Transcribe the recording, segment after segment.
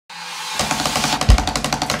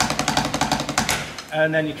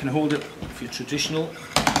and then you can hold it for your traditional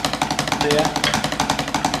there,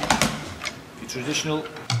 your traditional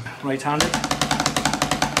right-handed,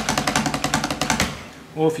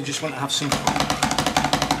 or if you just want to have some fun.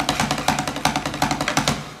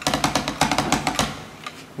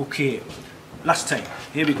 Okay, last time,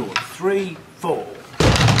 here we go, 3, 4.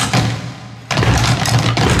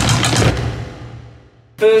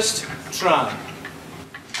 First try.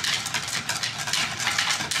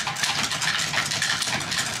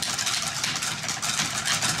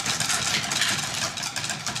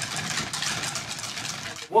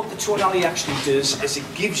 What the ToneAlly actually does is it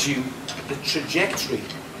gives you the trajectory,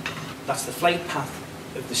 that's the flight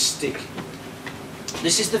path of the stick.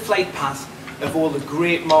 This is the flight path of all the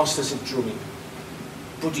great masters of drumming.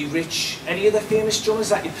 Buddy Rich, any other famous drummers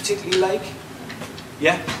that you particularly like?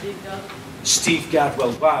 Yeah? Steve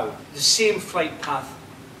Gardwell, wow. The same flight path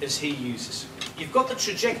as he uses. You've got the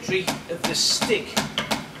trajectory of the stick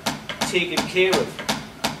taken care of.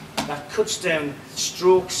 That cuts down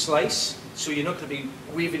stroke slice, so you're not going to be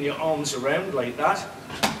waving your arms around like that.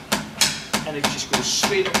 And it just goes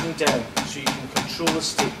straight up and down, so you can control the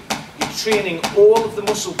stick. You're training all of the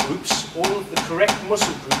muscle groups, all of the correct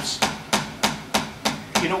muscle groups.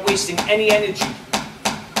 You're not wasting any energy.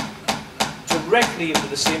 Directly into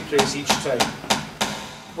the same place each time.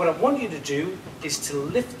 What I want you to do is to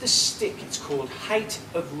lift the stick. It's called height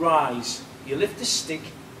of rise. You lift the stick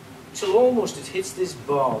till almost it hits this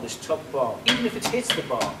bar, this top bar. Even if it hits the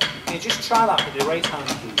bar, you just try that with your right hand,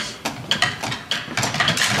 please.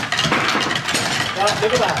 Right,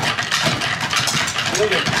 look at that.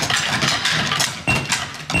 Brilliant.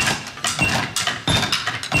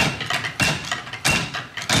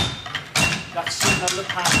 That's sitting on the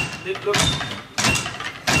pan. Look.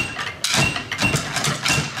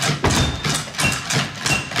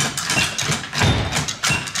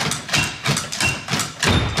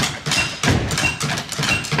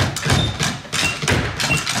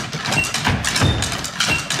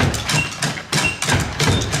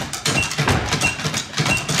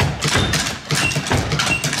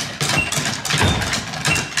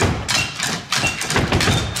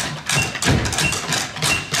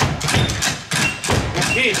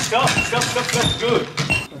 Okay, stop, good.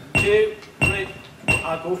 2, 3,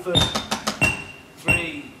 I'll go for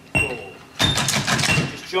 3, 4.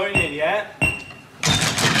 Just join in, yeah?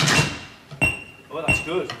 Oh, that's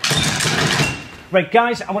good. Right,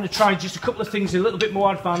 guys, I want to try just a couple of things a little bit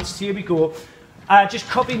more advanced. Here we go. Just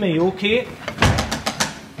copy me, okay?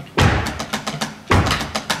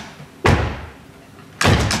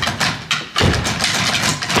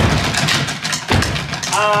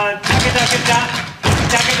 And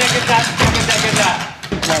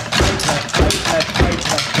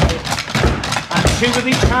and 2 with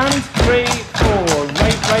each hand, 3, 4,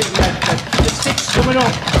 right, left. The stick's coming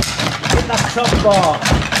up. Hit that top bar.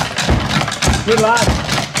 Good lad.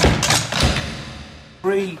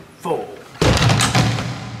 3, 4.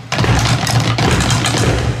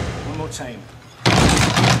 One more time.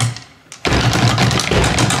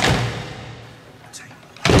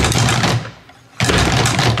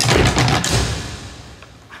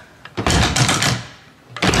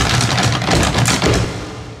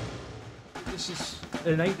 This is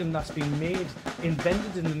an item that's been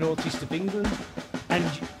invented in the northeast of England, and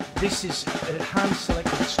this is a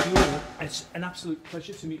hand-selected school. It's an absolute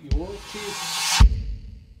pleasure to meet you all. Cheers.